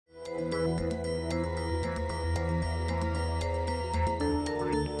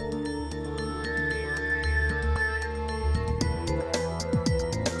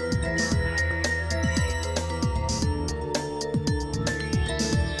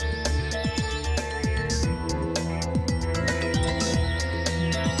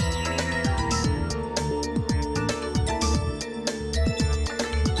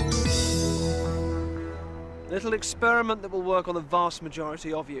little experiment that will work on the vast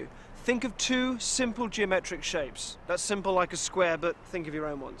majority of you. Think of two simple geometric shapes. That's simple like a square, but think of your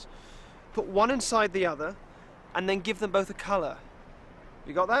own ones. Put one inside the other, and then give them both a colour.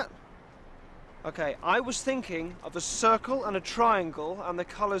 You got that? Okay, I was thinking of a circle and a triangle, and the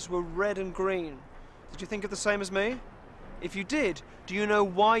colours were red and green. Did you think of the same as me? If you did, do you know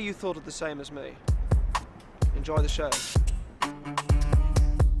why you thought of the same as me? Enjoy the show.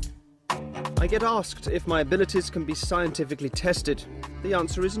 I get asked if my abilities can be scientifically tested. The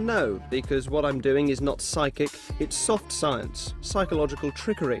answer is no, because what I'm doing is not psychic, it's soft science, psychological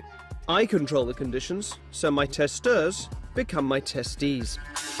trickery. I control the conditions, so my testers become my testees.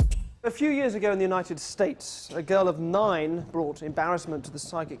 A few years ago in the United States, a girl of 9 brought embarrassment to the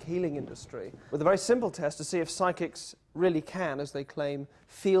psychic healing industry with a very simple test to see if psychics really can, as they claim,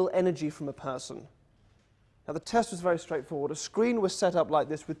 feel energy from a person. Now, the test was very straightforward. A screen was set up like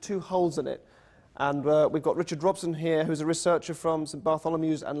this with 2 holes in it. And we've got Richard Robson here, who's a researcher from St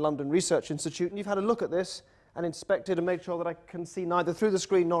Bartholomew's and London Research Institute. And you've had a look at this and inspected and made sure that I can see neither through the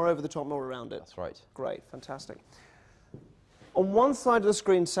screen nor over the top nor around it. That's right. Great, fantastic. On one side of the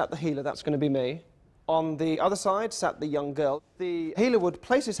screen sat the healer, that's going to be me. On the other side sat the young girl. The healer would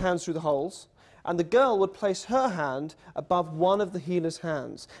place his hands through the holes, and the girl would place her hand above one of the healer's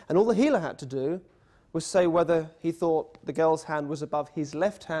hands. And all the healer had to do was say whether he thought the girl's hand was above his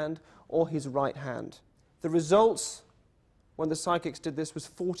left hand or his right hand. The results, when the psychics did this, was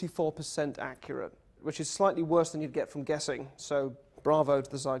 44% accurate, which is slightly worse than you'd get from guessing. So bravo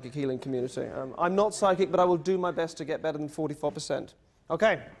to the psychic healing community. I'm not psychic, but I will do my best to get better than 44%.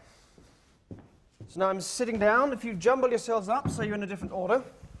 Okay. So now I'm sitting down. If you jumble yourselves up, so you're in a different order.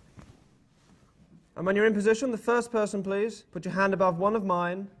 And when you're in position, the first person, please, put your hand above one of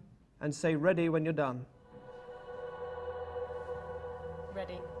mine and say ready when you're done.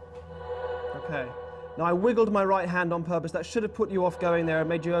 Ready. Okay. Now, I wiggled my right hand on purpose. That should have put you off going there and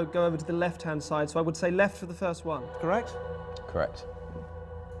made you go over to the left-hand side. So I would say left for the first one. Correct? Correct.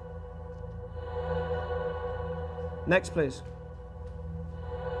 Next, please.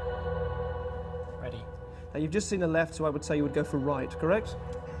 Ready. Now, you've just seen the left, so I would say you would go for right. Correct?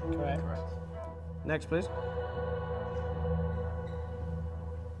 Correct. Correct. Next, please.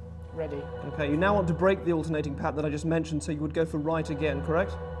 Ready. Okay, you now want to break the alternating pattern that I just mentioned, so you would go for right again,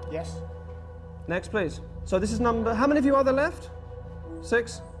 correct? Yes. Next, please. So this is number... How many of you are there left?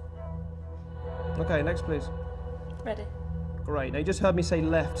 6? Okay, next, please. Ready. Great. Now, you just heard me say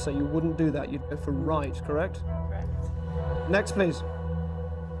left, so you wouldn't do that. You'd go for right, correct? Correct. Next, please.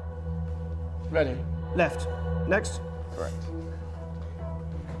 Ready. Left. Next. Correct.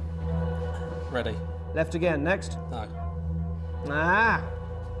 Ready. Left again. Next. No. Ah!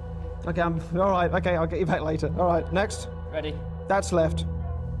 Okay, all right. Okay, I'll get you back later. All right, next. Ready. That's left.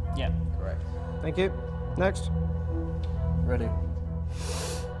 Yeah. Correct. Thank you. Next. Ready.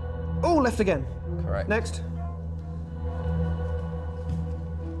 Oh, left again. Correct. Next.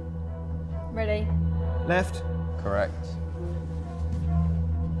 Ready. Left. Correct.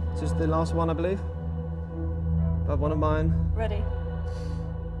 This is the last one, I believe. Above one of mine. Ready.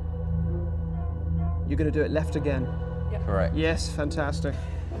 You're going to do it left again. Yep. Correct. Yes, fantastic.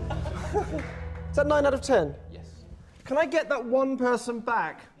 Is that 9 out of 10? Yes. Can I get that one person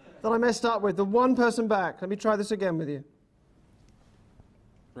back that I messed up with? The one person back. Let me try this again with you.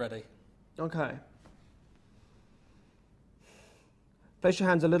 Ready. Okay. Place your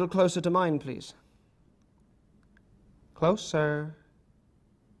hands a little closer to mine, please. Closer.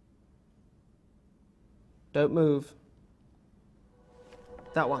 Don't move.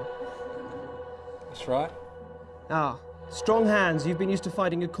 That one. That's right. Ah, strong hands. You've been used to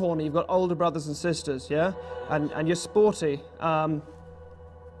fighting a corner. You've got older brothers and sisters, yeah? And you're sporty. I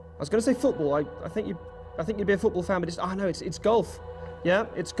was going to say football. I think you'd be a football fan, but it's... Oh, no, it's golf. Yeah,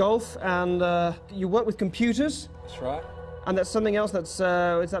 it's golf, and you work with computers. That's right. And that's something else that's...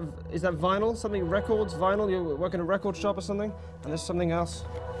 is that vinyl? Something records, vinyl? You work in a record shop or something? And there's something else.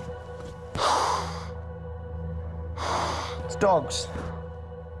 It's dogs.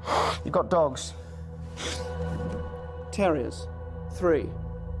 You've got dogs. Terriers. 3.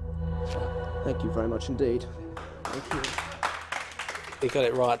 Thank you very much indeed. Thank you. You got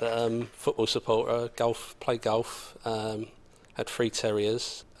it right that football supporter, played golf, had 3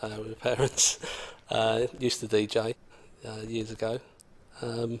 terriers with parents, used to DJ years ago.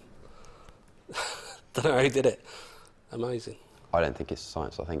 Don't know how he did it. Amazing. I don't think it's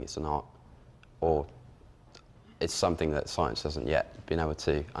science, I think it's an art. Or it's something that science hasn't yet been able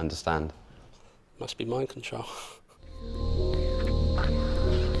to understand. Must be mind control.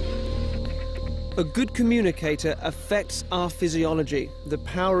 A good communicator affects our physiology. The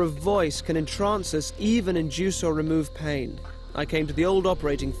power of voice can entrance us, even induce or remove pain. I came to the old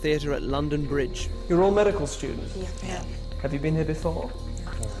operating theatre at London Bridge. You're all medical students? Yeah. Have you been here before?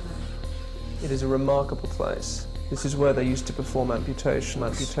 It is a remarkable place. This is where they used to perform amputation.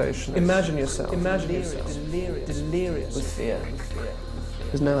 Imagine yourself delirious with fear.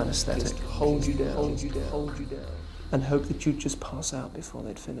 There's no anaesthetic. Just hold you down, and hope that you'd just pass out before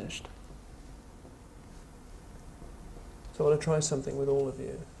they'd finished. So I want to try something with all of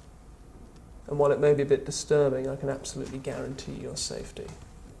you. And while it may be a bit disturbing, I can absolutely guarantee your safety.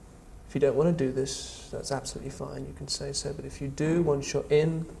 If you don't want to do this, that's absolutely fine, you can say so. But if you do, once you're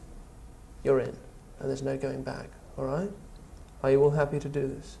in, you're in. And there's no going back, all right? Are you all happy to do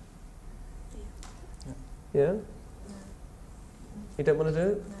this? Yeah? Yeah? You don't want to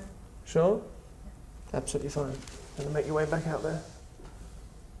do it? No. Sure? Yeah. Absolutely fine. Going to make your way back out there.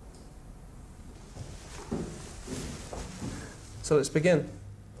 So let's begin.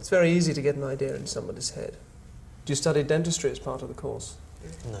 It's very easy to get an idea in somebody's head. Do you study dentistry as part of the course?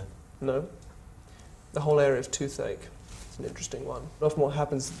 No. No? The whole area of toothache. It's an interesting one. Often what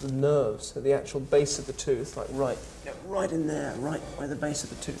happens is the nerves at the actual base of the tooth, like right in there, right where the base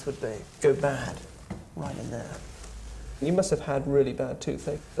of the tooth would be, go bad. Right in there. You must have had really bad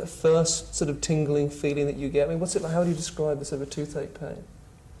toothache. That first sort of tingling feeling that you get. I mean, what's it like? How do you describe the sort of a toothache pain?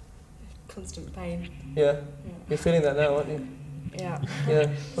 Constant pain. Yeah? You're feeling that now, aren't you? Yeah. Yeah.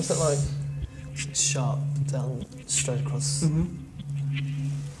 What's that like? Sharp down, straight across.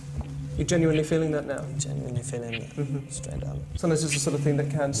 You're genuinely feeling that now? Genuinely feeling it straight down. Sometimes it's the sort of thing that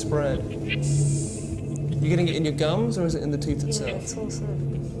can spread. You getting it in your gums, or is it in the teeth itself? Yeah, it's also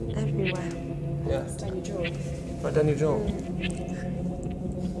everywhere. Yeah. It's down your jaw. Right down your jaw.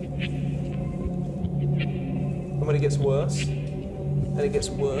 And when it gets worse, and it gets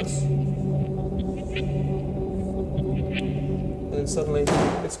worse, and then suddenly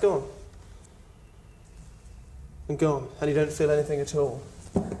it's gone. And gone. And you don't feel anything at all.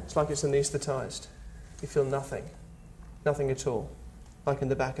 It's like it's anaesthetised. You feel nothing. Nothing at all. Like in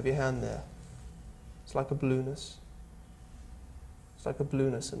the back of your hand there. It's like a blueness. It's like a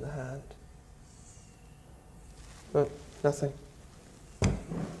blueness in the hand. But nothing.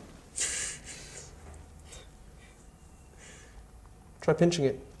 Try pinching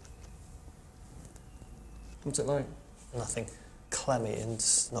it. What's it like? Nothing. Clammy and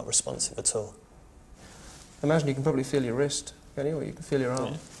not responsive at all. Imagine you can probably feel your wrist, can you? Or you can feel your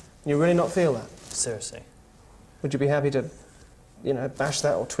arm. You really not feel that? Seriously. Would you be happy to, you know, bash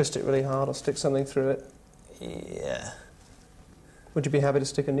that or twist it really hard or stick something through it? Yeah. Would you be happy to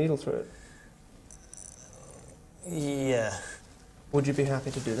stick a needle through it? Yeah. Would you be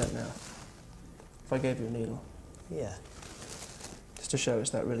happy to do that now? If I gave you a needle? Yeah. Just to show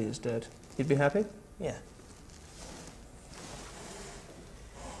us that really is dead. You'd be happy? Yeah.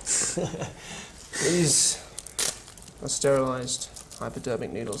 These are sterilised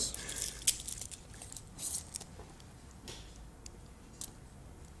hypodermic needles.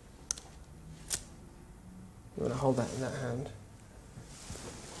 You want to hold that in that hand.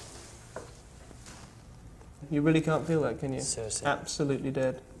 You really can't feel that, can you? Seriously. Absolutely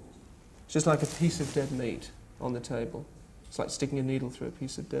dead. It's just like a piece of dead meat on the table. It's like sticking a needle through a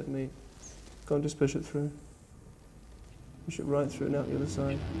piece of dead meat. Go on, just push it through. Push it right through and out the other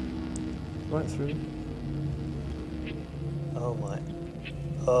side. Right through. Oh my.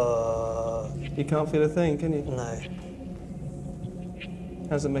 You can't feel a thing, can you? No.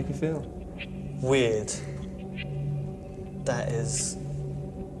 How does it make you feel? Weird. That is...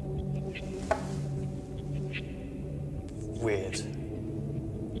 weird.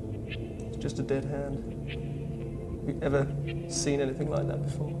 It's just a dead hand. Have you ever seen anything like that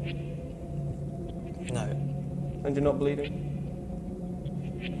before? No. And you're not bleeding?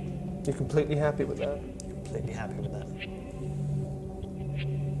 You're completely happy with that? Completely happy with that.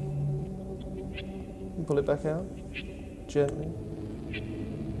 You pull it back out, gently.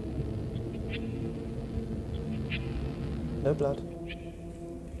 No blood.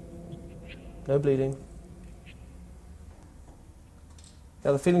 No bleeding.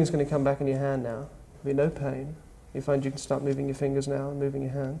 Now the feeling's going to come back in your hand now. There'll be no pain. You find you can start moving your fingers now and moving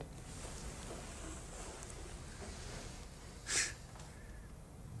your hand.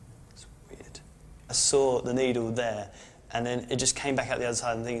 It's weird. I saw the needle there And then it just came back out the other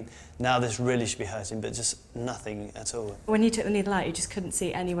side and thinking, now this really should be hurting, but just nothing at all. When you took the needle out, you just couldn't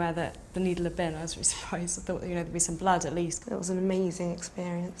see anywhere that the needle had been. I was really surprised. I thought, you know, there'd be some blood at least. It was an amazing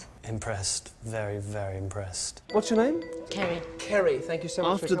experience. Impressed, very, very impressed. What's your name? Kerry. Kerry, thank you so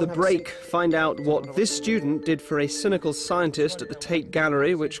much. After the break, find out what this student did for a cynical scientist at the Tate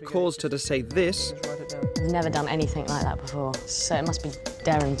Gallery, which caused her to say this. I've never done anything like that before, so it must be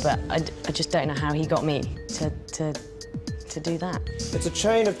Derren, but I just don't know how he got me to do that. It's a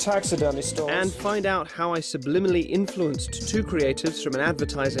chain of taxidermy stores. And find out how I subliminally influenced two creatives from an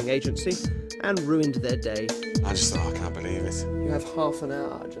advertising agency and ruined their day. I just thought, I can't believe it. You have half an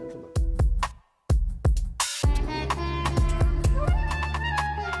hour, gentlemen.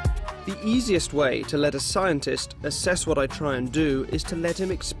 The easiest way to let a scientist assess what I try and do is to let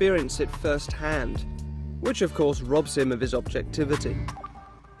him experience it firsthand, which of course robs him of his objectivity.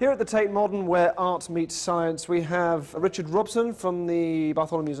 Here at the Tate Modern, where art meets science, we have Richard Robson from the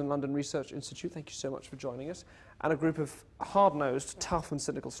Bartholomew's and London Research Institute. Thank you so much for joining us. And a group of hard-nosed, tough and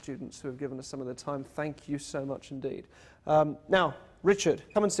cynical students who have given us some of their time. Thank you so much indeed. Now, Richard,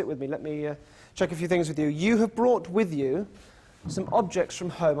 come and sit with me. Let me check a few things with you. You have brought with you some objects from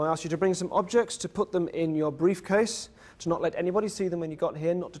home. I asked you to bring some objects, to put them in your briefcase, to not let anybody see them when you got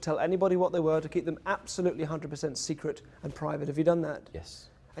here, not to tell anybody what they were, to keep them absolutely 100% secret and private. Have you done that? Yes.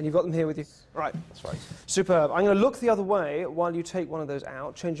 And you've got them here with you? Right. That's right. Superb. I'm going to look the other way while you take one of those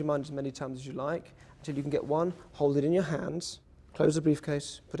out. Change your mind as many times as you like until you can get one. Hold it in your hands. Close the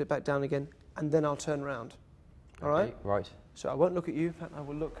briefcase. Put it back down again. And then I'll turn round. All right? Okay, right. So I won't look at you. In fact, I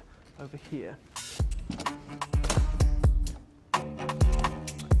will look over here.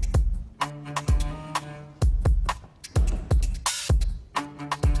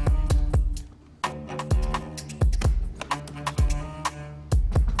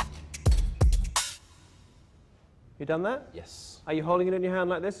 You done that? Yes. Are you holding it in your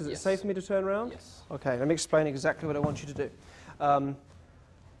hand like this? Is it Yes. safe for me to turn around? Yes. Okay, let me explain exactly what I want you to do.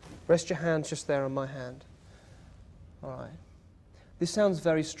 Rest your hands just there on my hand. All right. This sounds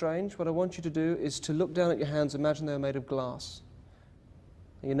very strange. What I want you to do is to look down at your hands, imagine they were made of glass.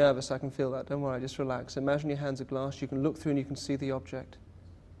 You're nervous, I can feel that. Don't worry, just relax. Imagine your hands are glass. You can look through and you can see the object.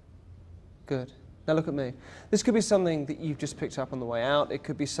 Good. Now look at me. This could be something that you've just picked up on the way out. It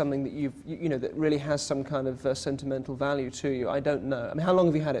could be something that you know, that really has some kind of sentimental value to you. I don't know. I mean, how long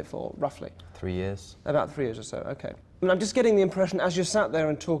have you had it for, roughly? 3 years. About 3 years or so, okay. I mean, I'm just getting the impression, as you're sat there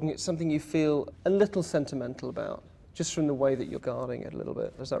and talking, it's something you feel a little sentimental about, just from the way that you're guarding it a little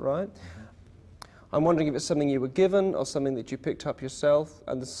bit. Is that right? Mm-hmm. I'm wondering if it's something you were given or something that you picked up yourself,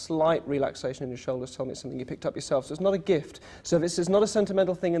 and the slight relaxation in your shoulders tell me it's something you picked up yourself. So it's not a gift. So if it's not a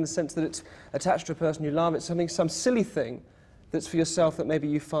sentimental thing in the sense that it's attached to a person you love, it's some silly thing that's for yourself that maybe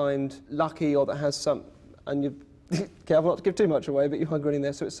you find lucky or that has some, and you careful not to give too much away, but you are grinning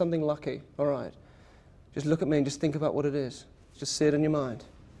there, so it's something lucky. All right. Just look at me and just think about what it is. Just see it in your mind.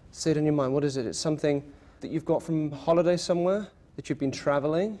 See it in your mind. What is it? It's something that you've got from holiday somewhere, that you've been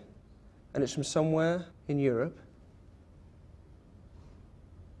traveling, and it's from somewhere in Europe.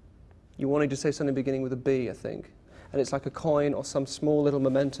 You wanted to say something beginning with a B, I think. And it's like a coin or some small little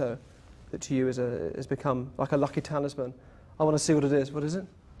memento that to you has become like a lucky talisman. I want to see what it is. What is it?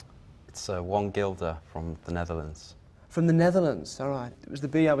 It's 1 guilder from the Netherlands. From the Netherlands, all right. It was the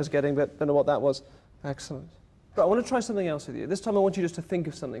B I was getting, but I don't know what that was. Excellent. But I want to try something else with you. This time I want you just to think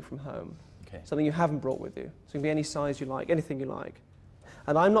of something from home. Okay. Something you haven't brought with you. So it can be any size you like, anything you like.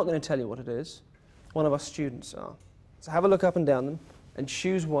 And I'm not going to tell you what it is. One of our students are. So have a look up and down them and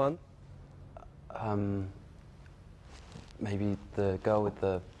choose one. Maybe the girl with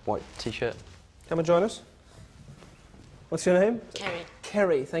the white t-shirt. Come and join us. What's your name? Kerry.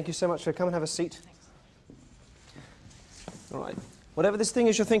 Kerry. Thank you so much for coming. Have a seat. All right. Whatever this thing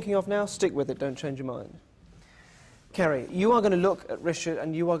is you're thinking of now, stick with it. Don't change your mind. Kerry, you are going to look at Richard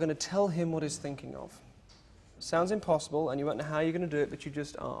and you are going to tell him what he's thinking of. Sounds impossible, and you won't know how you're going to do it, but you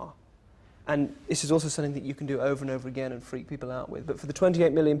just are. And this is also something that you can do over and over again and freak people out with. But for the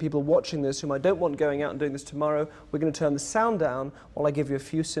 28 million people watching this whom I don't want going out and doing this tomorrow, we're going to turn the sound down while I give you a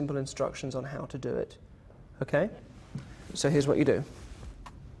few simple instructions on how to do it. Okay? So here's what you do.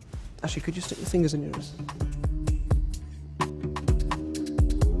 Actually, could you stick your fingers in yours?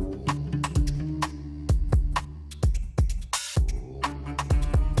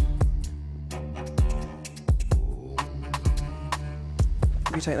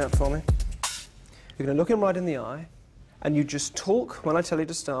 You take that for me. You're going to look him right in the eye, and you just talk when I tell you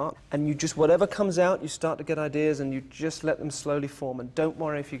to start, and you just, whatever comes out, you start to get ideas, and you just let them slowly form, and don't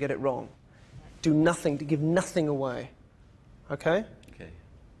worry if you get it wrong. Do nothing, to give nothing away. Okay? Okay.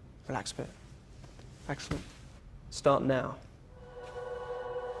 Relax a bit. Excellent. Start now.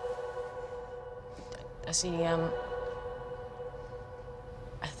 I see, I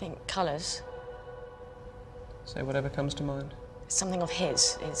think colours. Say whatever comes to mind. Something of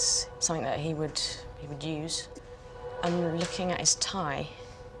his is something that he would use. I'm looking at his tie,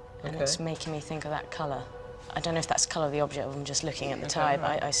 and Okay. it's making me think of that colour. I don't know if that's the colour of the object, or I'm just looking at the tie,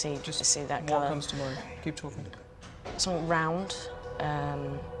 but I see that colour. What comes to mind? Keep talking. Something round,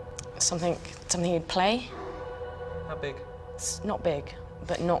 something he'd play. How big? It's not big,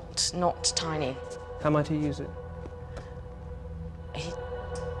 but not tiny. How might he use it?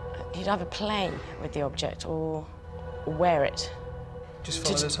 He'd either play with the object or wear it. Just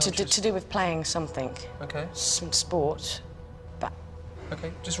follow those hunches. To do with playing something. Okay. Some sport. But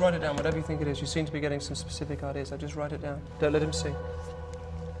Okay, just write it down, whatever you think it is. You seem to be getting some specific ideas. So just write it down. Don't let him see.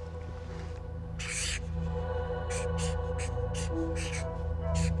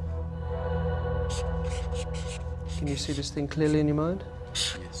 Can you see this thing clearly in your mind?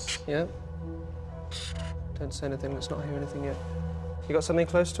 Yes. Yeah? Don't say anything, let's not hear anything yet. You got something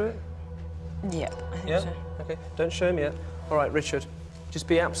close to it? yeah, I think Yeah? so. Okay, don't show him yet. All right, Richard, just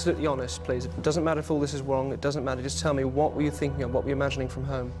be absolutely honest, please. It doesn't matter if all this is wrong, it doesn't matter. Just tell me, what were you thinking of, what were you imagining from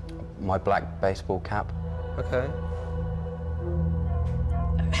home? My black baseball cap. Okay.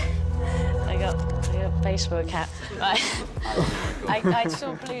 I got baseball cap. I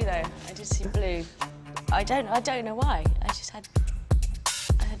saw blue though. I did see blue. I don't know why. I just had.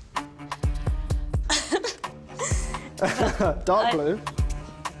 Dark blue?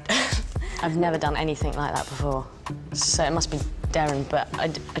 I've never done anything like that before, so it must be Derren. But I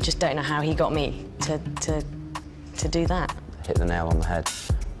just don't know how he got me to do that. Hit the nail on the head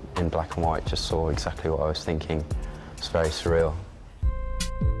in black and white. Just saw exactly what I was thinking. It's very surreal.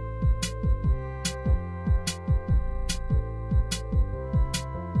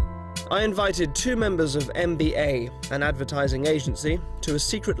 I invited 2 members of MBA, an advertising agency, to a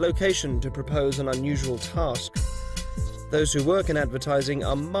secret location to propose an unusual task. Those who work in advertising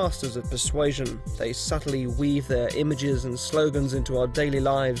are masters of persuasion. They subtly weave their images and slogans into our daily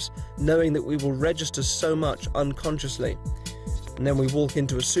lives, knowing that we will register so much unconsciously. And then we walk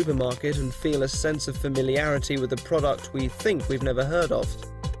into a supermarket and feel a sense of familiarity with a product we think we've never heard of.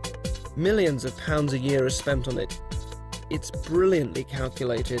 Millions of pounds a year are spent on it. It's brilliantly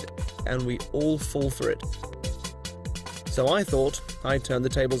calculated, and we all fall for it. So I thought I'd turn the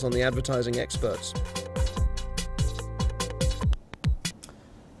tables on the advertising experts.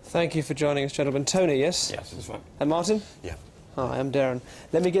 Thank you for joining us, gentlemen. Tony, yes? Yes, that's right. And Martin? Yeah. Hi, I'm Derren.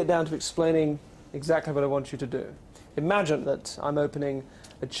 Let me get down to explaining exactly what I want you to do. Imagine that I'm opening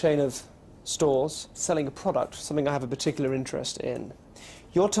a chain of stores, selling a product, something I have a particular interest in.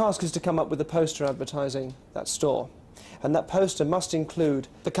 Your task is to come up with a poster advertising that store. And that poster must include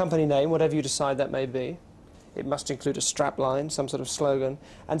the company name, whatever you decide that may be. It must include a strapline, some sort of slogan,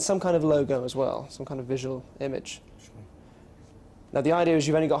 and some kind of logo as well, some kind of visual image. Sure. Now, the idea is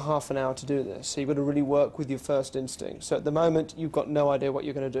you've only got half an hour to do this, so you've got to really work with your first instinct. So at the moment, you've got no idea what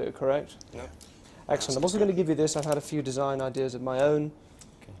you're going to do, correct? No. Excellent. I'm also going to give you this. I've had a few design ideas of my own.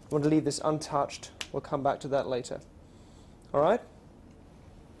 Okay. I want to leave this untouched. We'll come back to that later. All right?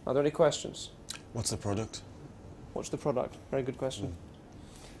 Are there any questions? What's the product? What's the product? Very good question.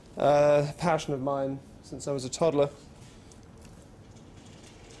 Passion of mine since I was a toddler.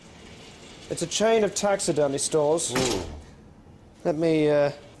 It's a chain of taxidermy stores. Ooh. Let me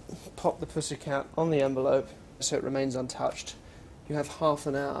pop the pussycat on the envelope so it remains untouched. You have half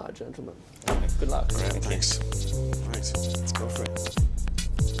an hour, gentlemen. Good luck. Great, thanks. Right, let's go for it.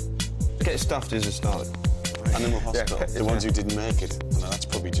 Get stuffed as a start. Right. Animal Hospital, Yeah, the ones who didn't make it. No, that's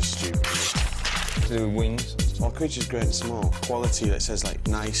probably just stupid. To do with wings. All creatures great and small. Quality that says like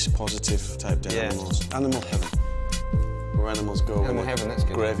nice, positive type dead animals. Animal heaven. Where animals go. Animal heaven, that's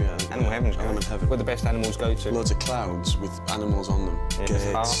good. Graveyard. Animal heaven's good. Animal heaven. Where the best animals go to. Loads of clouds with animals on them. Yeah,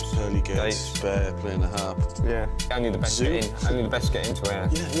 Gates, harps, pearly gates, bear playing a harp. Yeah. Only the best Zoo. get in. Only the best get into our...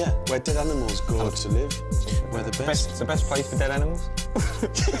 Yeah, yeah. Where dead animals go to live. Where the best. It's the best place for dead animals.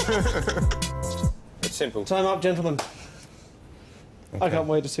 It's simple. Time up, gentlemen. I Okay. can't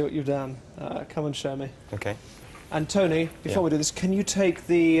wait to see what you've done. Come and show me. Okay. And Tony, before we do this, can you take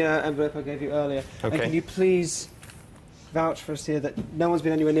the envelope I gave you earlier? And Okay. can you please vouch for us here that no one's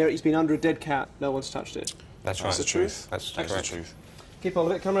been anywhere near it, it's been under a dead cat, no one's touched it? That's right. That's the truth. That's That's the correct. truth. Keep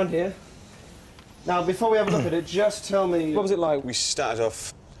hold of it, come round here. Now, before we have a look at it, just tell me, what was it like? We started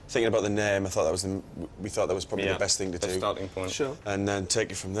off thinking about the name. I thought that was we thought that was probably Yeah, the best thing to the do. starting point. Sure. And then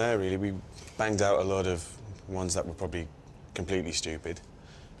take it from there, really. We banged out a load of ones that were probably completely stupid,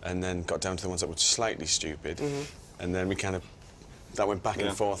 and then got down to the ones that were slightly stupid, and then we kind of, that went back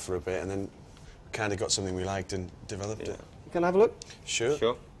and forth for a bit, and then kind of got something we liked and developed it. Can I have a look? Sure.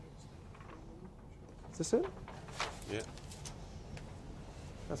 Sure. Is this it? Yeah.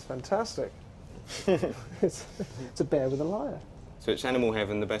 That's fantastic. it's a bear with a lyre. So it's animal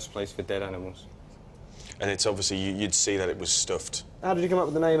heaven, the best place for dead animals. And it's obviously, you'd see that it was stuffed. How did you come up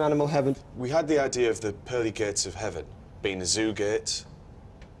with the name Animal Heaven? We had the idea of the pearly gates of heaven being a zoo gate.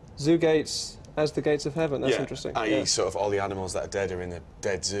 Zoo gates as the gates of heaven, that's interesting. i.e. sort of all the animals that are dead are in a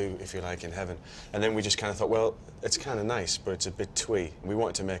dead zoo, if you like, in heaven. And then we just kind of thought, well, it's kind of nice, but it's a bit twee. We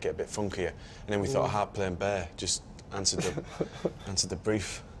wanted to make it a bit funkier. And then we thought a harp-playing bear just answered the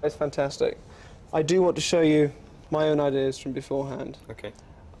brief. It's fantastic. I do want to show you my own ideas from beforehand. Okay.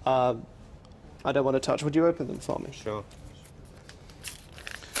 I don't want to touch. Would you open them for me? Sure.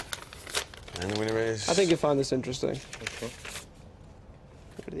 And the winner is... I think you'll find this interesting. Okay.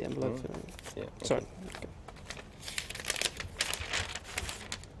 Get rid of the envelope. Yeah. Okay. Sorry.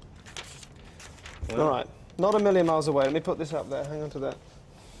 Okay. All right. Not a million miles away. Let me put this up there. Hang on to that.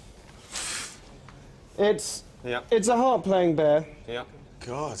 It's a harp-playing bear. Yeah.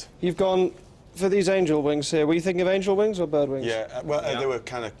 God. You've gone for these angel wings here. Were you thinking of angel wings or bird wings? Yeah, well, they were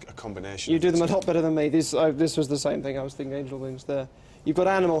kind of a combination. You do them a lot better than me. This was the same thing. I was thinking angel wings there. You've got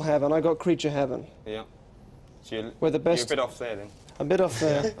animal heaven. I got creature heaven. Yeah. So Where the best. you're a bit off there then. A bit off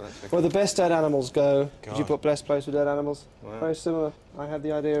there. Where the best dead animals go. Did you put best place for dead animals? Wow. Very similar. I had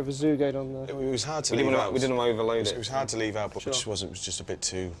the idea of a zoo gate on there. It was hard to We leave didn't out. want to overload it. It was hard to leave out, but Sure. it was just a bit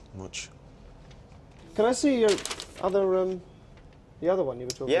too much. Can I see your other, the other one you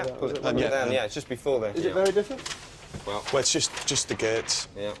were talking Yeah, about? put it down. Yeah, it's just before there. Is it very different? Well, it's just the gates.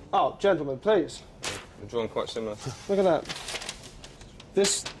 Yeah. Oh, gentlemen, please. We're drawn quite similar. Look at that.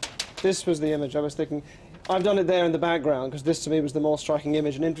 This was the image I was thinking. I've done it there in the background because this to me was the more striking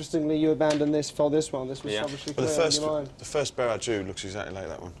image, and interestingly, you abandoned this for this one. This was obviously clear in your mind. The first bear I drew looks exactly like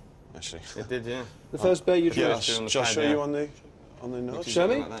that one, actually. It did, yeah. The first bear you drew. Yeah, shall I show you on the notes? Show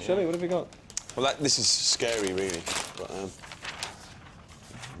me. Show me. What have you got? Well, this is scary, really. But,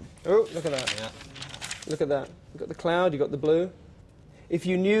 oh, look at that. Yeah. Look at that. You've got the cloud. You've got the blue. If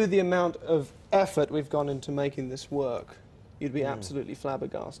you knew the amount of effort we've gone into making this work, you'd be absolutely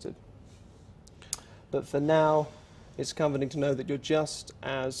flabbergasted. But for now, it's comforting to know that you're just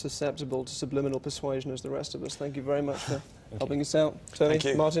as susceptible to subliminal persuasion as the rest of us. Thank you very much for helping us out. Tony, Thank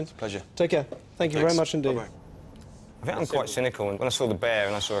you. Martin. It's a pleasure. Take care. Thank you very much indeed. Bye-bye. I think I'm quite cynical, and when I saw the bear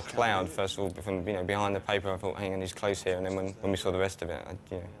and I saw a cloud, first of all, from behind the paper, I thought, hang on, he's close here, and then when we saw the rest of it, I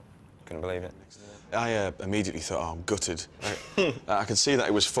couldn't believe it. I immediately thought, oh, I'm gutted. I could see that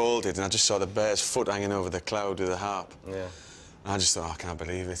it was folded, and I just saw the bear's foot hanging over the cloud with the harp. Yeah. And I just thought, oh, I can't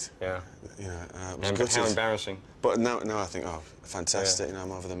believe it. Yeah. It was gutted. How embarrassing. But now I think, oh, fantastic,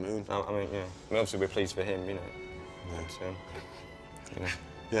 I'm over the moon. I mean, obviously we're pleased for him,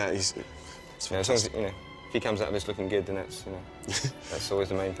 Yeah, it's as long as, if he comes out of this looking good, then that's, that's always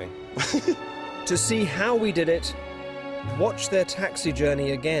the main thing. To see how we did it, watch their taxi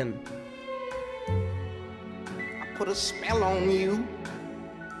journey again. I put a spell on you.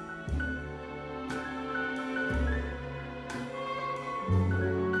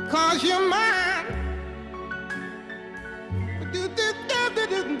 Cause you're mine.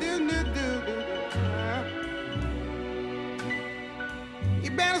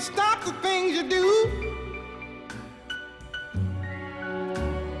 You better stop the things you do.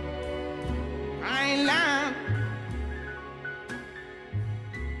 I ain't lying.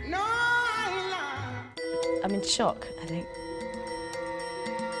 No, I ain't lying. I'm in shock, I think.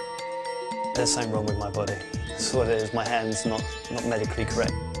 There's something wrong with my body. That's what it is. My hand's not medically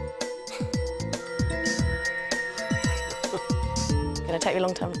correct. Gonna take me a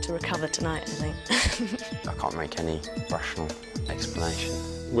long time to recover tonight, I think. I can't make any rational explanation.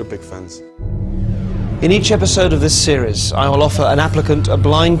 We're big fans. In each episode of this series, I will offer an applicant a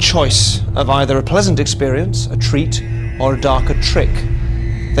blind choice of either a pleasant experience, a treat, or a darker trick.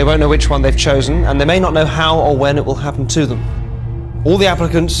 They won't know which one they've chosen, and they may not know how or when it will happen to them. All the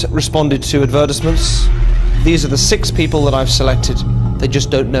applicants responded to advertisements. These are the 6 people that I've selected. They just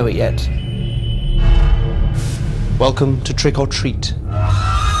don't know it yet. Welcome to Trick or Treat.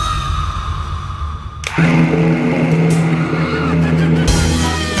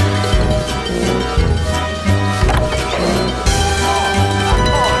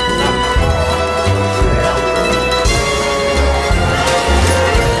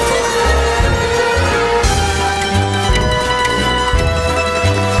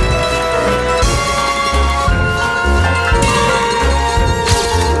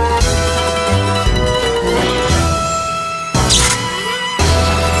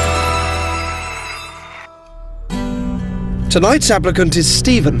 Tonight's applicant is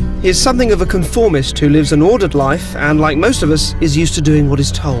Stephen. He is something of a conformist who lives an ordered life and, like most of us, is used to doing what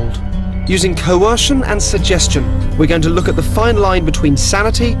is told. Using coercion and suggestion, we're going to look at the fine line between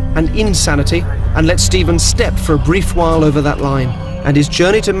sanity and insanity and let Stephen step for a brief while over that line. And his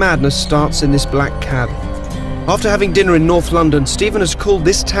journey to madness starts in this black cab. After having dinner in North London, Stephen has called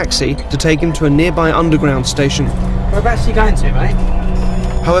this taxi to take him to a nearby underground station. Whereabouts are you going to, mate?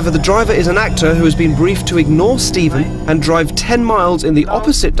 However, the driver is an actor who has been briefed to ignore Stephen and drive 10 miles in the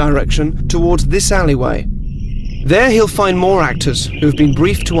opposite direction towards this alleyway. There he'll find more actors who have been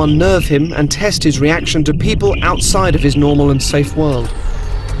briefed to unnerve him and test his reaction to people outside of his normal and safe world.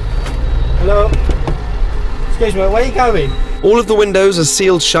 Hello? Excuse me, where are you going? All of the windows are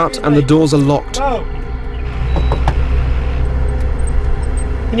sealed shut and the doors are locked. No.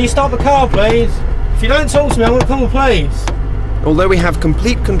 Can you stop the car, please? If you don't talk to me, I'm going to call the police. Although we have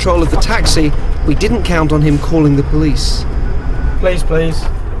complete control of the taxi, we didn't count on him calling the police. Please, please.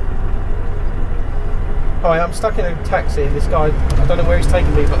 Hi, I'm stuck in a taxi and this guy, I don't know where he's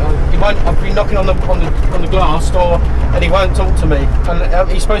taking me, but he won't, I've been knocking on the glass door and he won't talk to me.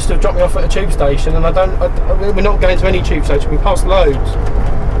 And he's supposed to have dropped me off at a tube station and we're not going to any tube station, we passed loads.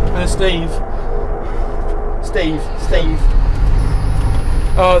 And Steve.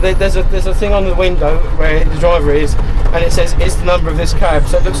 Oh, there's a thing on the window where the driver is, and it says, it's the number of this cab,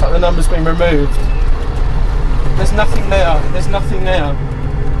 so it looks like the number's been removed. There's nothing there,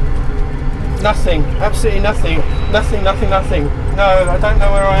 Nothing, absolutely nothing. Nothing. No, I don't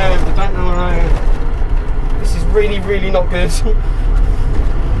know where I am, This is really, really not good.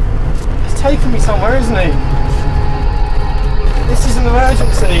 He's taking me somewhere, isn't he? This is an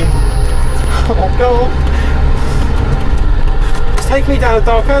emergency. Oh, God. Take me down a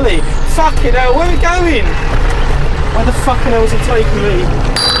dark alley. Fucking hell, where are we going? Where the fucking hell is he taking me?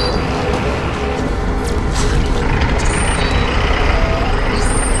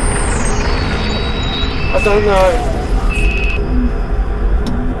 I don't know.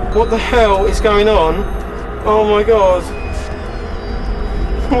 What the hell is going on? Oh my God.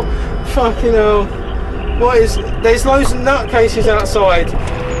 Fucking hell. What is... There's loads of nutcases outside.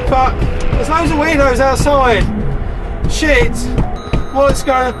 Fuck. There's loads of weirdos outside. Shit. What's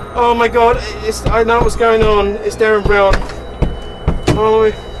going on? Oh my God, I know what's going on. It's Derren Brown.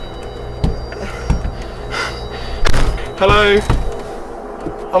 Oh. Hello.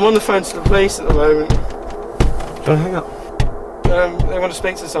 I'm on the phone to the police at the moment. Do you want to hang up? They want to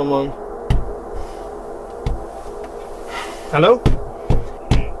speak to someone. Hello?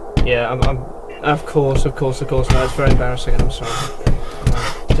 Yeah, I'm of course. No, it's very embarrassing and I'm sorry.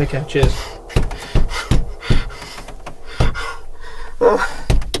 Take care, cheers.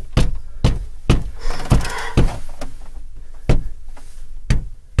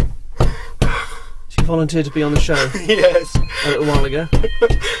 She volunteered to be on the show. Yes. A little while ago.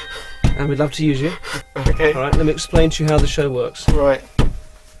 And we'd love to use you. Okay. Alright, let me explain to you how the show works. Right.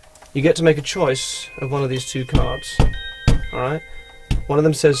 You get to make a choice of one of these two cards. Alright? One of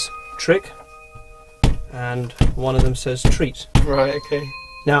them says trick, and one of them says treat. Right, okay.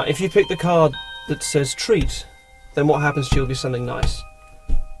 Now, if you pick the card that says treat, then what happens to you will be something nice.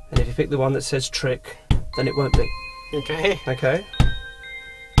 And if you pick the one that says trick, then it won't be. Okay. Okay?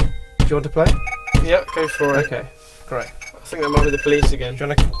 Do you want to play? Yep, go for it. Okay, great. I think that might be the police again. Do you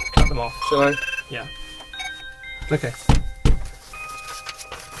want to cut them off? Shall I? Yeah. Okay.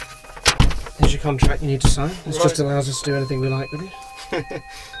 Here's your contract you need to sign. This just allows us to do anything we like with it.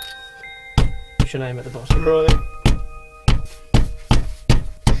 What's your name at the bottom? Right.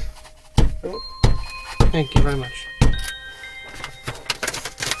 Oh. Thank you very much.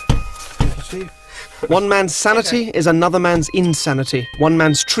 Thank you, Steve. One man's sanity is another man's insanity. One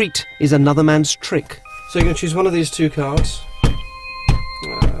man's treat is another man's trick. So you're going to choose one of these two cards.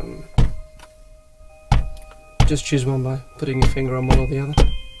 Just choose one by putting your finger on one or the other.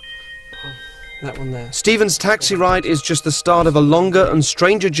 That one there. Stephen's taxi ride is just the start of a longer and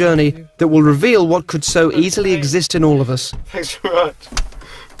stranger journey that will reveal what could so easily exist in all of us. Thanks very much.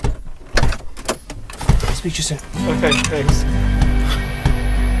 Speak to you soon. Okay, thanks.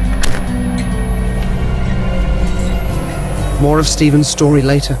 More of Stephen's story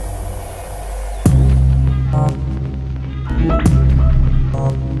later.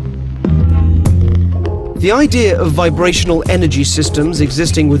 The idea of vibrational energy systems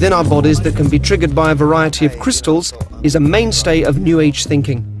existing within our bodies that can be triggered by a variety of crystals is a mainstay of New Age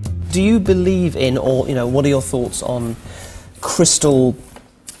thinking. Do you believe in, or, you know, what are your thoughts on crystal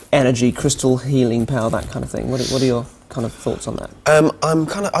energy, crystal healing power, that kind of thing? What are your kind of thoughts on that? I'm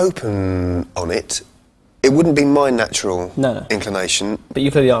kind of open on it. It wouldn't be my natural inclination. But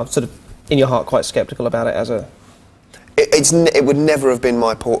you clearly are sort of, in your heart, quite sceptical about it as a... it would never have been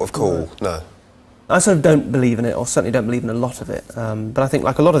my port of call, no. I sort of don't believe in it, or certainly don't believe in a lot of it. But I think,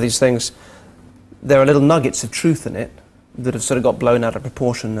 like a lot of these things, there are little nuggets of truth in it that have sort of got blown out of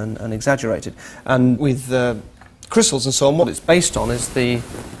proportion and exaggerated. And with crystals and so on, what it's based on is the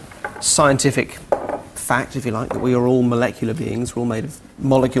scientific fact, if you like, that we are all molecular beings. We're all made of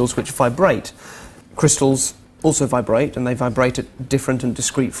molecules which vibrate. Crystals also vibrate, and they vibrate at different and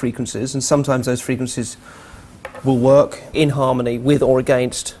discrete frequencies, and sometimes those frequencies will work in harmony with or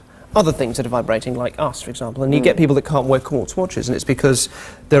against other things that are vibrating, like us, for example. And you get people that can't wear quartz watches, and it's because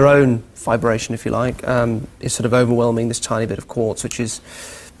their own vibration, if you like, is sort of overwhelming this tiny bit of quartz, which is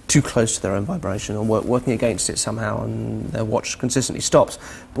too close to their own vibration, or working against it somehow, and their watch consistently stops.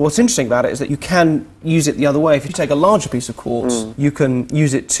 But what's interesting about it is that you can use it the other way. If you take a larger piece of quartz, you can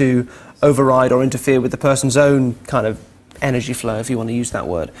use it to override or interfere with the person's own kind of energy flow, if you want to use that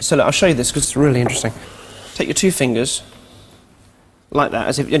word. So look, I'll show you this because it's really interesting. Take your 2 fingers, like that,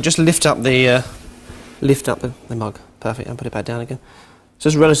 as if, and just lift up the mug. Perfect, and put it back down again. So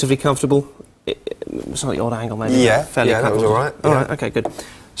it's relatively comfortable. Slightly odd angle, maybe. Yeah, fairly that was all right. All right, okay, good.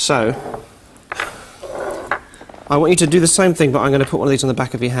 So, I want you to do the same thing, but I'm going to put one of these on the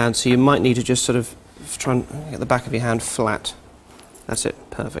back of your hand, so you might need to just sort of try and get the back of your hand flat. That's it,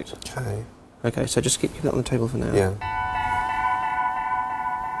 perfect. Okay. Okay, so just keep that on the table for now. Yeah.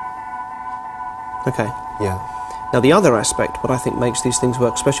 Okay. Yeah. Now, the other aspect, what I think makes these things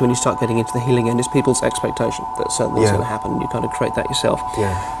work, especially when you start getting into the healing end, is people's expectation that something's going to happen, and you kind of create that yourself.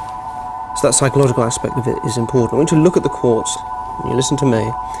 Yeah. So that psychological aspect of it is important. I want you to look at the quartz, and you listen to me,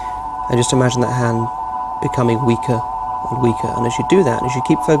 and just imagine that hand becoming weaker and weaker. And as you do that, as you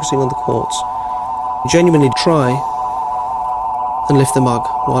keep focusing on the quartz, genuinely try and lift the mug,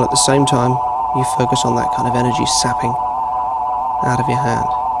 while at the same time you focus on that kind of energy sapping out of your hand.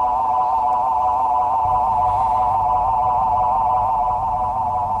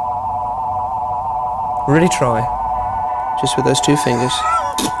 Really try, just with those 2 fingers.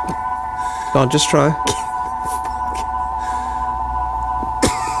 Go on, just try.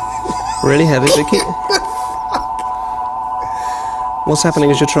 Really heavy, but keep... What's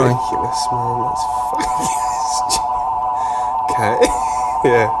happening as you're trying? Ridiculous, man. That's okay.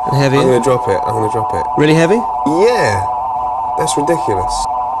 Yeah. And heavy? I'm going to drop it. I'm going to drop it. Really heavy? Yeah. That's ridiculous.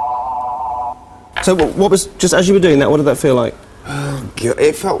 So what was, just as you were doing that, what did that feel like? Oh, God.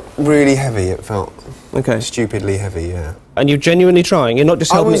 It felt really heavy. It felt stupidly heavy, yeah. And you're genuinely trying? You're not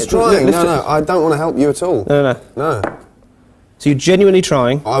just helping I was trying. No, I don't want to help you at all. No. So you're genuinely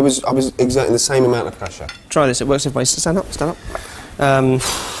trying? I was exerting the same amount of pressure. Try this. It works if I stand up. I'll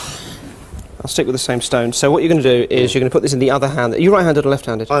stick with the same stone. So what you're going to do is you're going to put this in the other hand. Are you right-handed or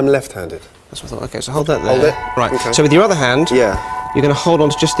left-handed? I'm left-handed. That's what I thought. Okay, so hold that there. Hold it. Right. Okay. So with your other hand, you're going to hold on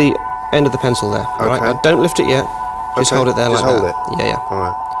to just the end of the pencil there. All right. Now don't lift it yet. Just hold it there like that. Just hold it. Yeah. All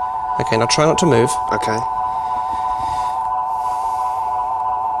right. Okay. Now try not to move. Okay.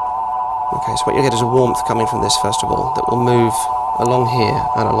 Okay. So what you get is a warmth coming from this first of all that will move along here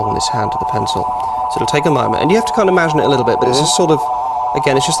and along this hand to the pencil. So it'll take a moment, and you have to kind of imagine it a little bit, but it's a sort of,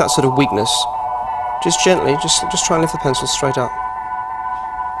 again, it's just that sort of weakness. Just gently, just try and lift the pencil straight up.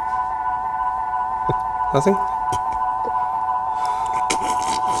 Nothing?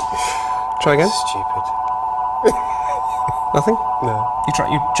 Try again. Stupid. Nothing? No.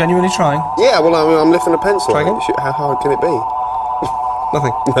 You genuinely trying? Yeah, well, I'm lifting a pencil. Try again. How hard can it be?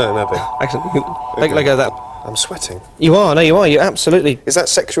 Nothing? No, nothing. Excellent. Let go of that. I'm sweating. You are, no, you are. You absolutely... Is that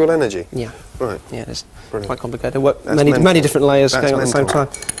sexual energy? Yeah. Right. Yeah, it's brilliant. Quite complicated. Many different layers going on at the same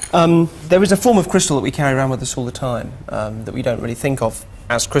time. There is a form of crystal that we carry around with us all the time that we don't really think of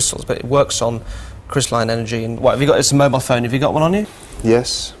as crystals, but it works on crystalline energy. And what have you got? It's a mobile phone. Have you got one on you?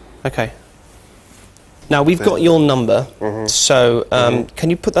 Yes. Okay. Now we've got your number, so can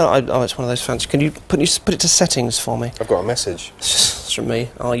you put that? Oh, it's one of those fancy. Can you put it to settings for me? I've got a message. It's from me.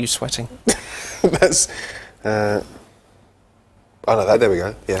 Are you sweating? That's. Oh no, there we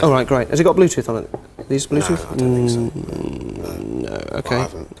go. Yeah. All right, great. Has it got Bluetooth on it? These Bluetooth? No, I don't think so. No. Okay.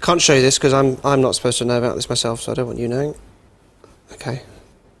 Can't show you this because I'm not supposed to know about this myself, so I don't want you knowing. Okay.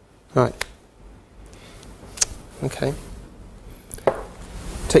 Right. Okay.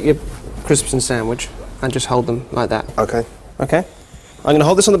 Take your crisps and sandwich and just hold them like that. Okay. Okay. I'm going to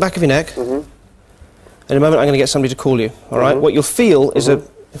hold this on the back of your neck. In a moment, I'm going to get somebody to call you. All right. What you'll feel is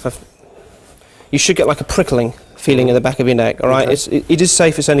you should get like a prickling feeling in the back of your neck. All right. Okay. It is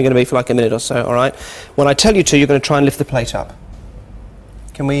safe. It's only going to be for like a minute or so. All right. When I tell you to, you're going to try and lift the plate up.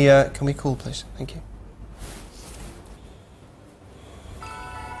 Can we call, please? Thank you.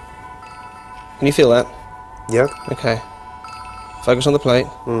 Can you feel that? Yeah. Okay. Focus on the plate.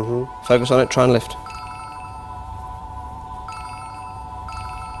 Focus on it. Try and lift.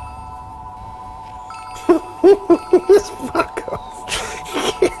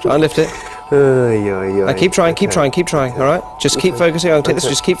 Try and lift it. Keep trying, keep trying, keep trying, all right? Just keep focusing. I'll take this,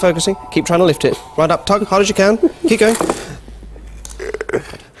 just keep focusing. Keep trying to lift it. Right up, tug, hard as you can. Keep going.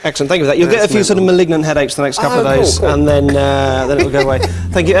 Excellent, thank you for that. You'll get a few sort of malignant headaches the next couple of days, and then it will go away.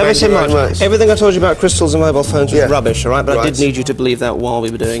 Thank you ever so much. Everything I told you about crystals and mobile phones was rubbish, all right? But I did need you to believe that while we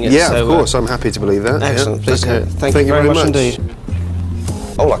were doing it. Yeah, so, of course, I'm happy to believe that. Excellent, please do. Thank you very much indeed.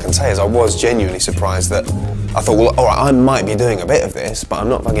 All I can say is I was genuinely surprised that I thought, well, all right, I might be doing a bit of this, but I'm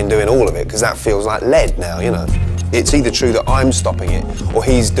not fucking doing all of it, because that feels like lead now, you know. It's either true that I'm stopping it, or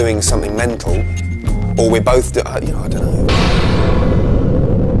he's doing something mental, or we're both, you know, I don't know.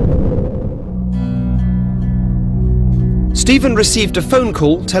 Stephen received a phone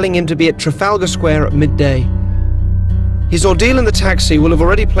call telling him to be at Trafalgar Square at midday. His ordeal in the taxi will have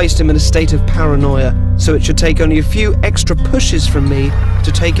already placed him in a state of paranoia, so it should take only a few extra pushes from me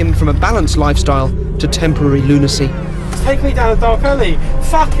to take him from a balanced lifestyle to temporary lunacy. Take me down a dark alley.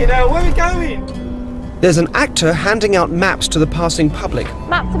 Fucking hell, where are we going? There's an actor handing out maps to the passing public.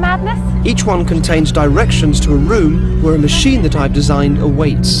 Map to madness? Each one contains directions to a room where a machine that I've designed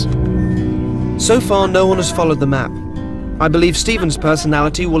awaits. So far, no one has followed the map. I believe Stephen's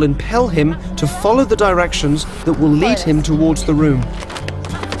personality will impel him to follow the directions that will lead him towards the room.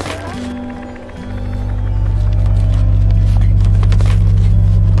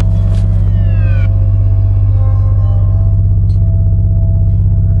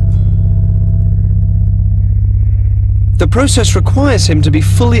 The process requires him to be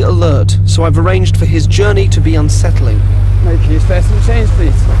fully alert, so I've arranged for his journey to be unsettling. Mate, can you spare some change,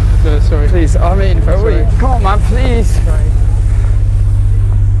 please? No, sorry. Please, I mean, hurry. Come on, man, please. Sorry.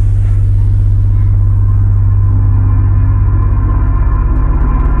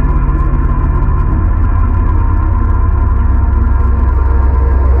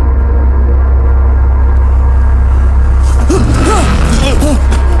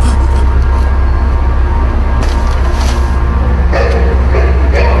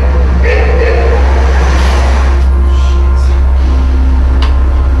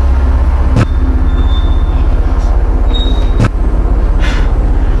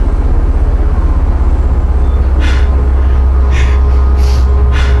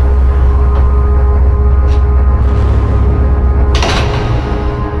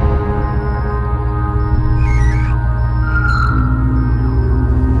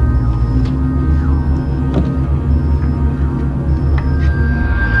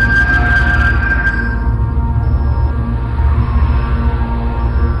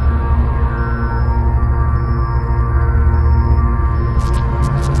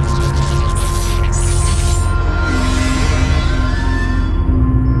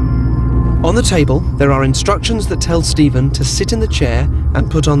 On the table, there are instructions that tell Stephen to sit in the chair and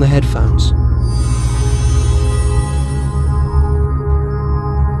put on the headphones.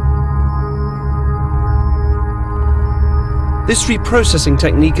 This reprocessing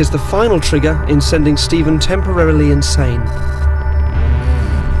technique is the final trigger in sending Stephen temporarily insane.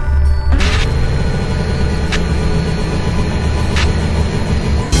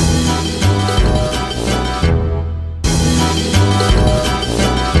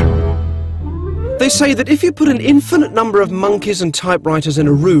 They say that if you put an infinite number of monkeys and typewriters in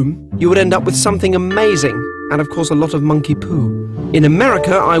a room, you would end up with something amazing, and of course a lot of monkey poo. In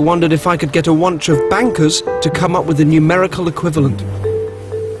America, I wondered if I could get a bunch of bankers to come up with a numerical equivalent.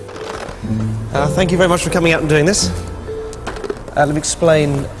 Thank you very much for coming out and doing this. Let me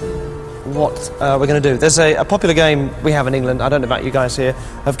explain what we're going to do. There's a popular game we have in England, I don't know about you guys here,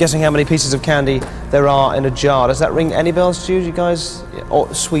 of guessing how many pieces of candy there are in a jar. Does that ring any bells to you guys?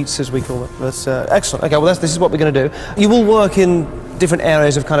 Or sweets, as we call it. That's excellent. Okay, well, this is what we're going to do. You will work in different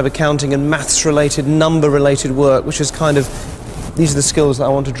areas of kind of accounting and maths-related, number-related work, which is kind of, these are the skills that I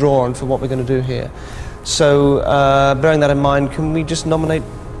want to draw on for what we're going to do here. So, bearing that in mind, can we just nominate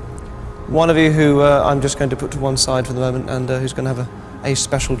one of you who I'm just going to put to one side for the moment, and who's going to have a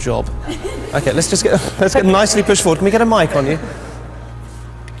special job? Okay, let's get nicely pushed forward. Can we get a mic on you?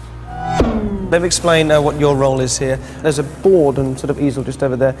 Let me explain what your role is here. There's a board and sort of easel just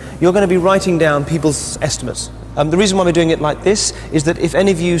over there. You're going to be writing down people's estimates. The reason why we're doing it like this is that if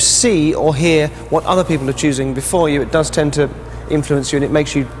any of you see or hear what other people are choosing before you, it does tend to influence you, and it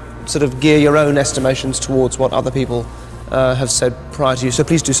makes you sort of gear your own estimations towards what other people have said prior to you. So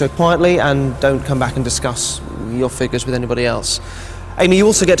please do so quietly and don't come back and discuss your figures with anybody else. Amy, you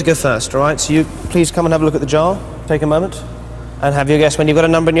also get to go first, all right? So you please come and have a look at the jar. Take a moment. And have your guess. When you've got a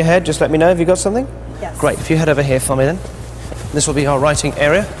number in your head, just let me know. Have you got something? Yes. Great. If you head over here for me then. This will be our writing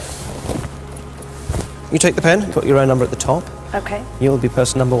area. You take the pen, put your own number at the top. Okay. You'll be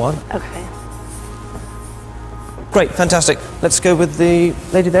person number one. Okay. Great, fantastic. Let's go with the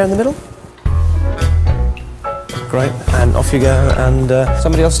lady there in the middle. Great, and off you go. And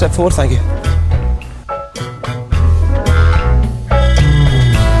somebody else step forward, thank you.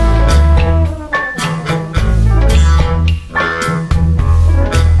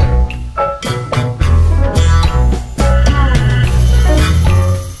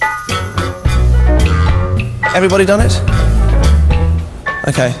 Everybody done it?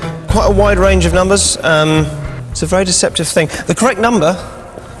 Okay. Quite a wide range of numbers. It's a very deceptive thing. The correct number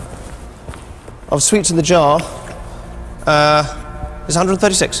of sweets in the jar is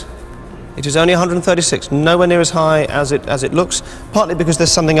 136. It is only 136, nowhere near as high as it looks, partly because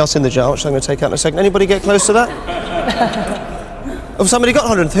there's something else in the jar, which I'm going to take out in a second. Anybody get close to that? Oh, somebody got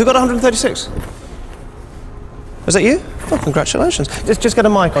 100. Who got 136? Was that you? Oh, congratulations. Just get a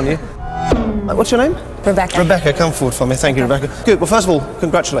mic on you. What's your name? Rebecca. Rebecca, come forward for me. Thank you, Rebecca. Good. Well, first of all,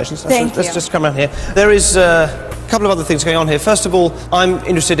 congratulations. Thank you. Let's just come around here. There is a couple of other things going on here. First of all, I'm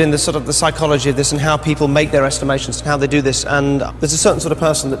interested in the sort of the psychology of this and how people make their estimations and how they do this. And there's a certain sort of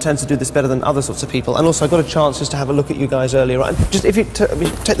person that tends to do this better than other sorts of people. And also, I got a chance just to have a look at you guys earlier. Right? Just if you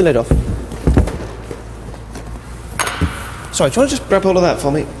take the lid off. Sorry, do you want to just grab all of that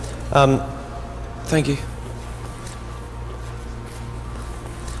for me? Thank you.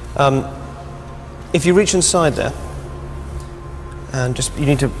 If you reach inside there, and just you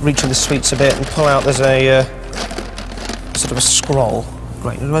need to reach in the sweets a bit and pull out. There's a sort of a scroll.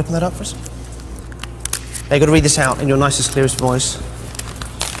 Great. You want to open that up for us? Now you've got to read this out in your nicest, clearest voice.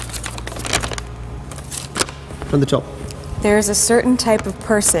 From the top. There is a certain type of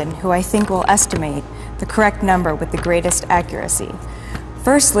person who I think will estimate the correct number with the greatest accuracy.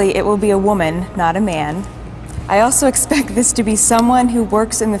 Firstly, it will be a woman, not a man. I also expect this to be someone who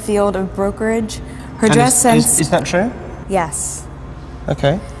works in the field of brokerage. Her dress sense... Is that true? Yes.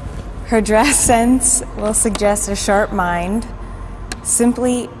 Okay. Her dress sense will suggest a sharp mind,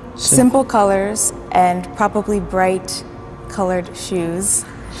 simple colors, and probably bright colored shoes.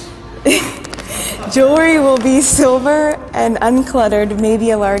 Jewelry will be silver and uncluttered, maybe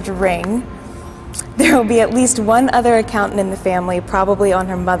a large ring. There will be at least one other accountant in the family, probably on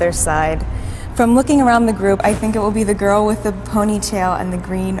her mother's side. From looking around the group, I think it will be the girl with the ponytail and the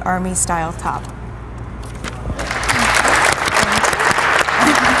green army-style top.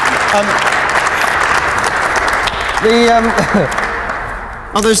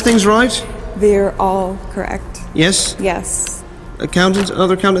 Are those things right? They're all correct. Yes? Yes. Accountant?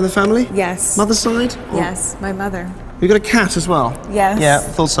 Another accountant in the family? Yes. Mother's side? Yes, my mother. You've got a cat as well? Yes. Yeah,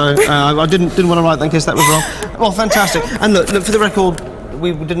 thought so. I didn't want to write that in case that was wrong. Well, fantastic. And look, for the record,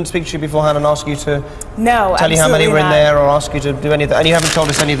 we didn't speak to you beforehand and ask you to tell you how many were in there or ask you to do any of that. And you haven't told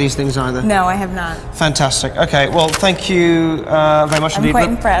us any of these things either. No, I have not. Fantastic. Okay, well, thank you very much indeed. I'm quite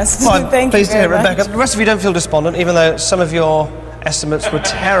impressed. Well, Thank pleased you to hear, very Rebecca. much. The rest of you don't feel despondent, even though some of your estimates were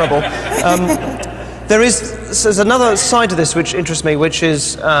terrible. There's another side to this which interests me, which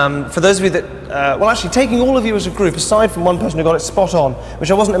is, for those of you that, well, actually, taking all of you as a group, aside from one person who got it spot on,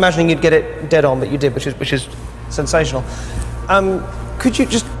 which I wasn't imagining you'd get it dead on, but you did, which is sensational. Could you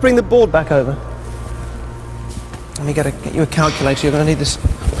just bring the board back over? Let me get you a calculator. You're going to need this.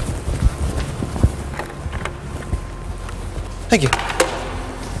 Thank you.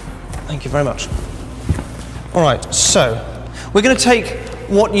 Thank you very much. All right, so we're going to take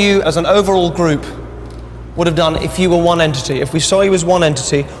what you, as an overall group, would have done if you were one entity. If we saw you as one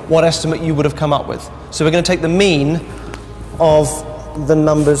entity, what estimate you would have come up with. So we're going to take the mean of the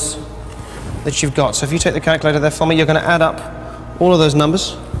numbers that you've got. So if you take the calculator there for me, you're going to add up all of those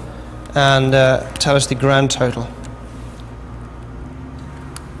numbers and tell us the grand total.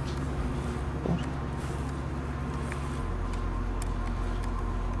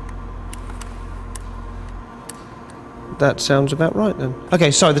 That sounds about right then. Okay,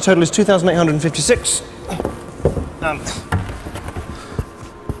 sorry, the total is 2,856.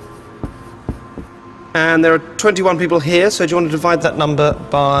 And there are 21 people here, so do you want to divide that number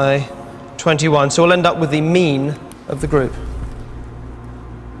by 21? So we'll end up with the mean of the group.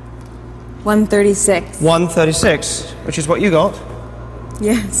 136. 136, which is what you got.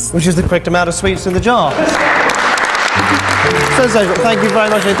 Yes. Which is the correct amount of sweets in the jar. Sensational. Thank you very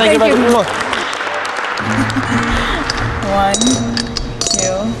much. Thank you very much. 1, 2,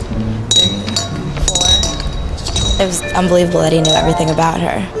 3, 4. It was unbelievable that he knew everything about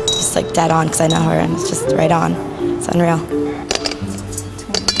her. Just like dead on, because I know her, and it's just right on. It's unreal.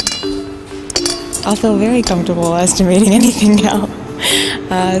 I'll feel very comfortable estimating anything now,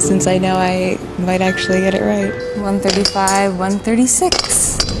 since I know I might actually get it right. 135,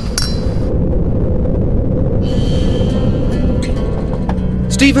 136.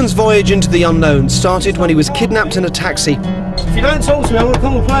 Stephen's voyage into the unknown started when he was kidnapped in a taxi. If you don't talk to me, I'm going to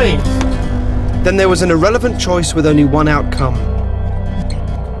call the police. Then there was an irrelevant choice with only one outcome.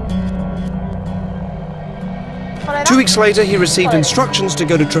 2 weeks later, he received instructions to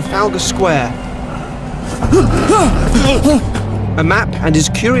go to Trafalgar Square. A map and his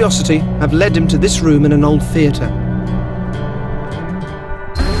curiosity have led him to this room in an old theatre.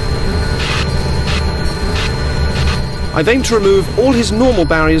 I've aimed to remove all his normal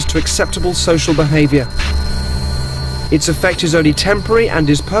barriers to acceptable social behaviour. Its effect is only temporary and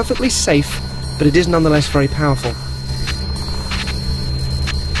is perfectly safe, but it is nonetheless very powerful.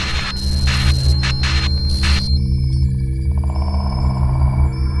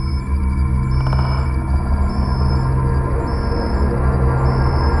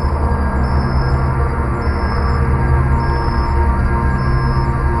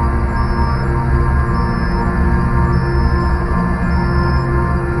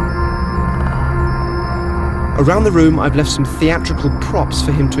 Around the room, I've left some theatrical props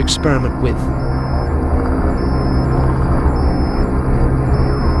for him to experiment with.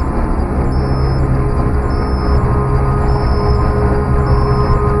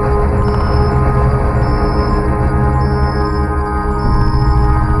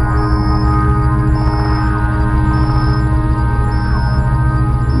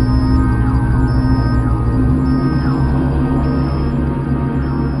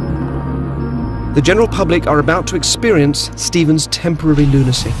 The general public are about to experience Stephen's temporary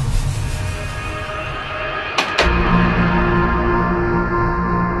lunacy.